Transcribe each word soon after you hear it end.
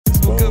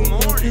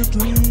of his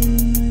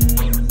dreams.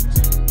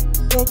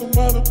 Talking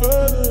about the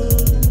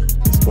burden.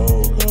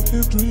 Spoke of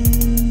his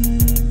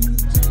dreams.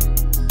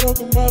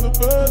 Talking about the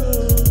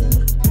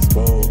burden.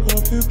 Spoke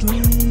of his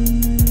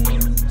dreams.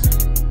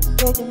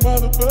 Talking about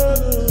the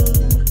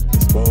burden.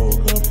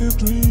 Spoke of his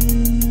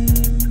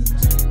dreams.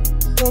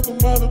 Talking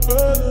about the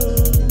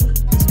burden.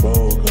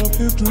 Spoke of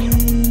his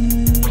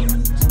dreams.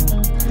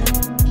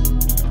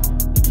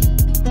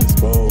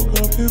 Spoke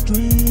of his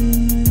dreams.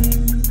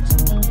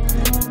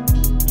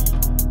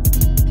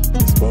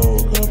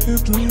 Spoke of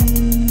his dreams.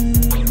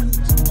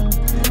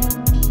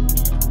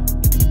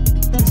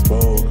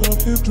 Spoke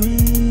of his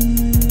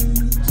dreams.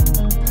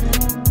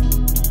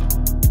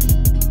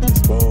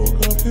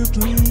 Spoke of his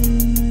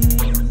dreams.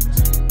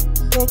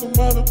 Talking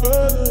about the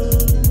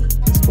burden.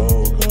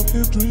 Spoke of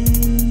his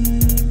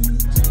dreams.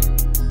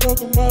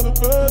 Talking about the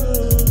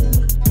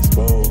burden.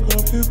 Spoke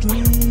of his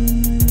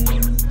dreams.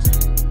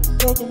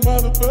 Talking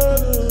about the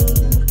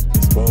burden.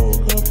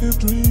 Spoke of his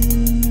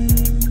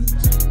dreams.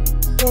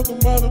 Talking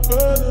about the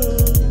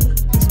burden.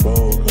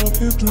 Spoke of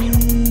his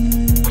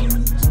dreams.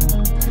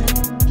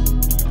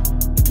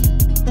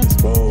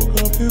 Spoke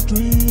of his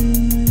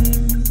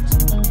dreams.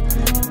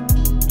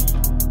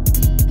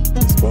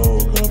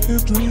 Spoke of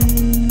his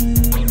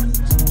dreams.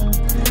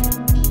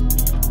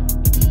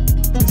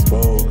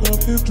 Spoke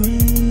of his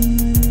dreams.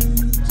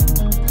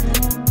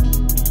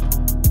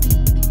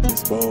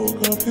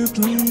 Spoke of his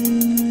dreams.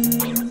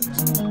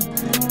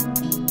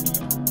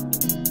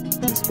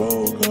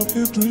 Spoke of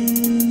his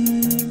dreams.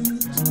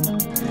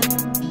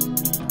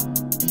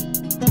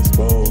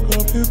 Spoke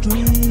of his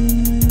dreams.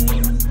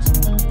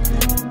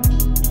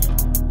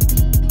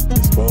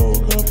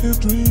 Spoke of his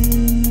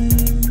dreams.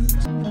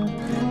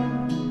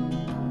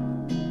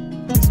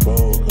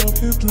 Spoke of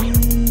his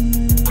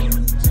dreams.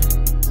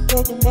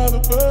 Talking about the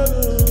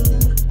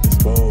burden.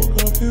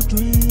 Spoke of his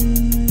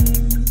dreams.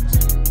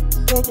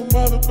 Talking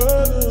about the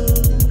burden.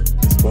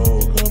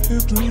 Spoke of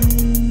his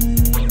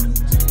dreams.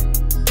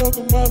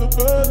 Talking about the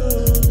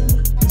burden.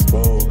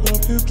 Spoke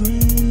of his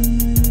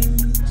dreams.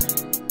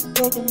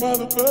 Talking about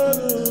the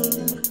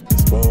burden.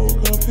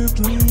 Spoke of his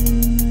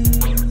dreams.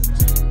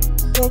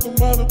 Talking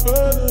about the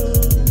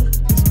burden.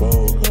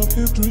 Spoke of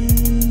his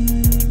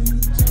dreams.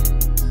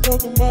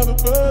 Talking about the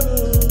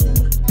burden.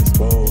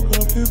 Spoke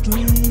of his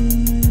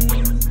dreams.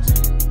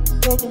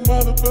 Talking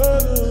about the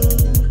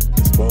burden.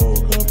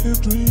 Spoke of his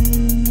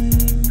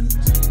dreams.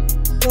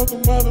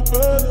 Talking about the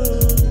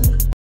burden.